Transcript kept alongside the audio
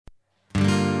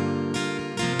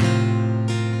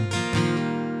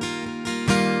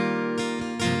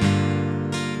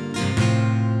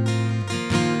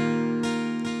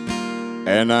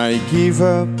and I give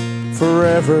up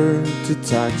forever to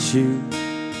touch you,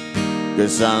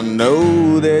 'cause I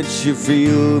know that you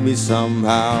feel me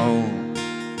somehow.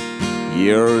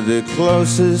 You're the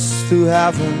closest to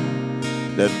heaven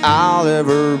that I'll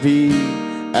ever be,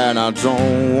 and I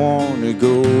don't want to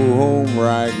go home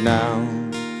right now.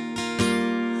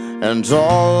 And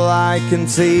all I can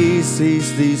taste is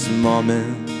this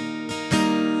moment,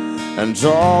 and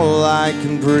all I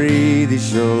can breathe is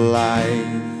your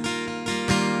life.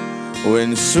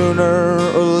 When sooner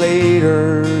or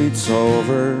later it's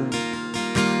over,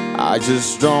 I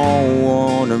just don't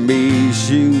wanna miss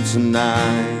you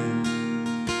tonight.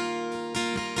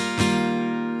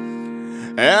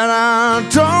 And I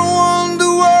don't want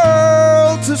the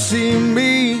world to see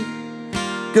me,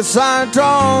 'cause I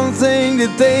don't think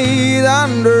that they'd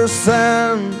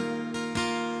understand.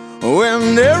 When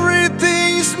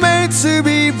everything's made to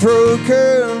be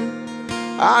broken,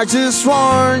 I just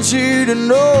want you to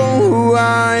know who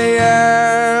I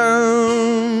am.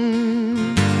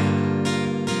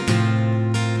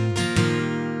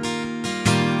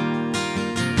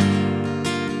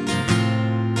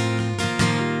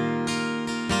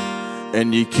 And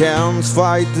you can't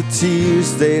fight the tears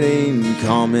that ain't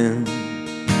coming,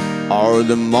 or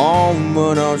the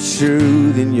moment of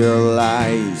truth in your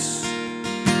lies.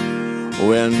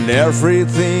 When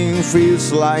everything feels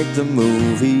like the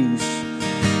movies,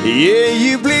 yeah,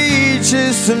 you bleed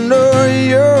just to know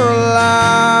you're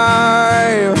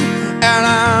alive. And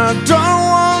I don't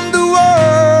want the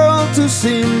world to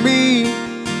see me,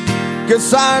 'cause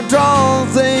I don't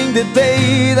think that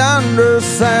they'd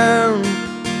understand.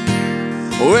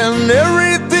 When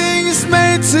everything's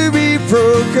made to be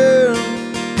broken,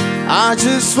 I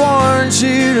just want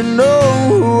you to know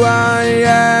who I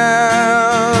am.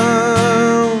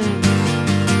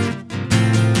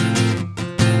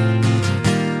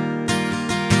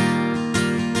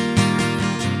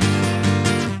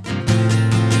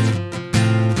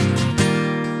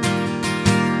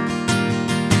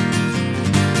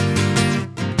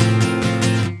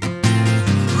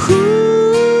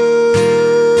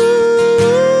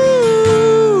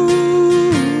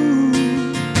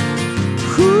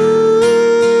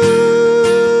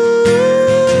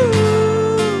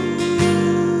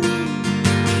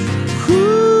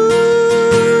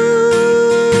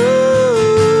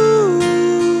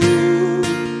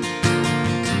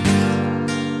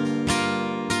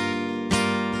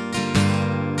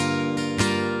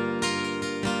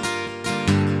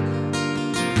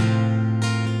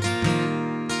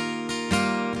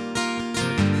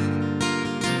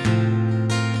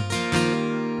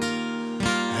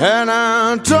 And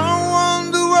I don't want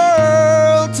the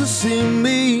world to see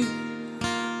me,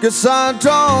 'cause I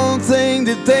don't think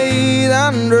that they'd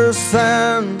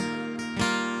understand.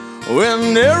 When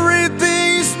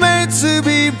everything's made to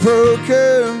be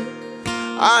broken,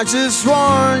 I just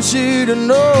want you to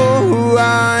know who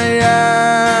I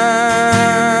am.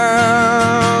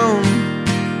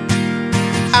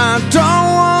 I don't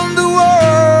want the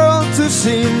world to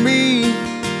see me,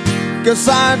 'cause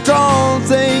I don't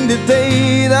think that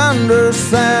they'd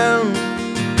understand.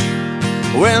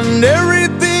 When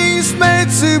everything's made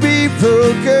to be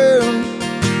broken,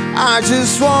 I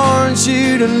just want you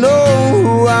to know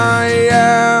who I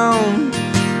am.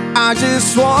 I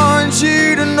just want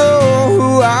you to know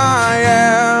who I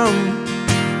am.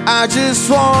 I just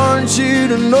want you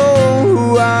to know who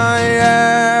I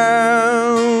am.